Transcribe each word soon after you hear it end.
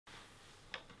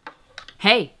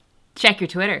Hey, check your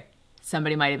Twitter.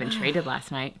 Somebody might have been traded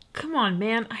last night. Come on,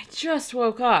 man. I just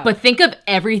woke up. But think of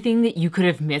everything that you could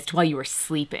have missed while you were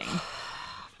sleeping.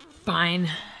 Fine.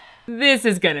 This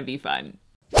is gonna be fun.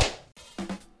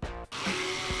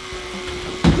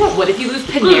 What if you lose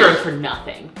Panarin for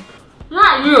nothing?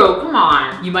 Not you, come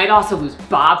on. You might also lose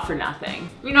Bob for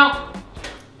nothing. You know,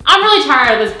 I'm really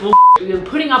tired of this bull. We've been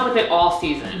putting up with it all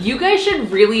season. You guys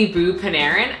should really boo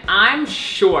Panarin. I'm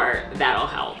sure that'll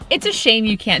help. It's a shame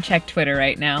you can't check Twitter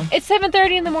right now. It's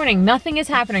 7:30 in the morning. Nothing is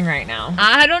happening right now.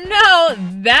 I don't know.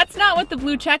 That's not what the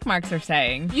blue check marks are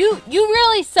saying. You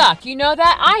really suck. You know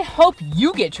that? I hope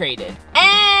you get traded.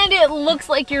 And it looks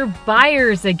like you're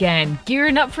buyers again.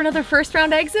 Gearing up for another first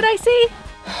round exit, I see.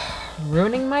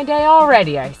 Ruining my day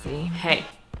already, I see. Hey,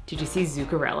 did you see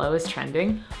Zuccarello is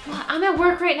trending? Well, I'm at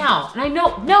work right now, and I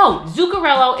know, no,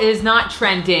 Zuccarello is not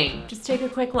trending. just take a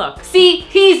quick look. See,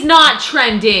 he's not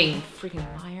trending. Freaking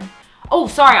liar. Oh,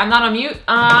 sorry, I'm not on mute.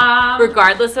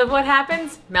 Regardless of what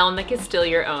happens, Melnick is still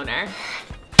your owner.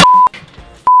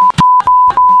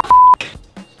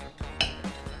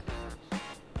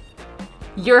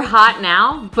 You're hot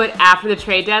now, but after the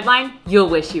trade deadline, you'll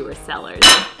wish you were sellers.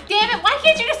 Damn it, why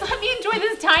can't you just let me enjoy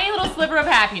this tiny little sliver of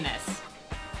happiness?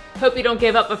 Hope you don't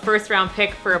give up a first round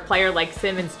pick for a player like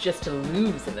Simmons just to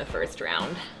lose in the first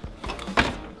round.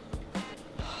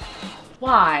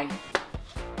 Why?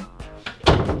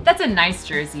 That's a nice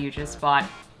jersey you just bought.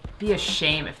 Be a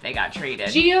shame if they got traded.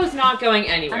 Gio's not going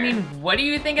anywhere. I mean, what do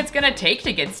you think it's gonna take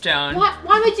to get Stone?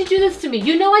 Why would you do this to me?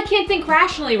 You know I can't think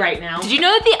rationally right now. Did you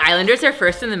know that the Islanders are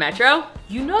first in the Metro?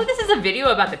 You know this is a video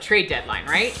about the trade deadline,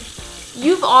 right?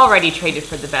 You've already traded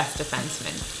for the best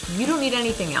defenseman. You don't need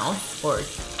anything else, or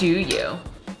do you?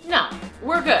 No,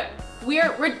 we're good.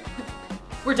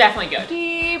 We're definitely good.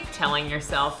 Keep telling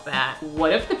yourself that.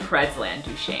 What if the Preds land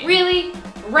Duchesne? Really?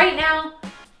 Right now?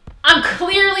 I'm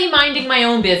clearly minding my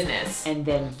own business. And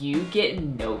then you get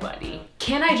nobody.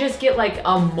 Can I just get like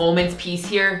a moment's peace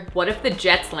here? What if the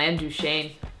Jets land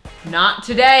Duchesne? Not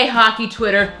today, hockey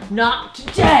Twitter. Not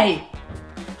today.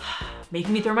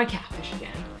 Making me throw my catfish again.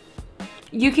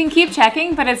 You can keep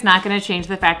checking, but it's not gonna change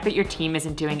the fact that your team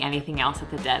isn't doing anything else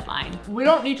at the deadline. We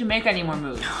don't need to make any more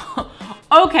moves.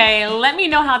 Okay, let me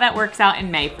know how that works out in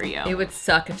May for you. It would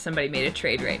suck if somebody made a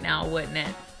trade right now, wouldn't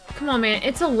it? Come on, man.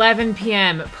 It's 11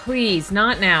 p.m. Please,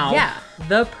 not now. Yeah,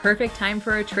 the perfect time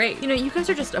for a trade. You know, you guys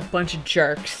are just a bunch of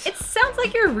jerks. It sounds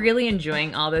like you're really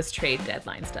enjoying all this trade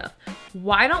deadline stuff.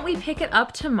 Why don't we pick it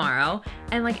up tomorrow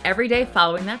and like every day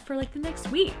following that for like the next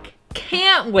week?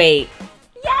 Can't wait.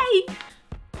 Yay!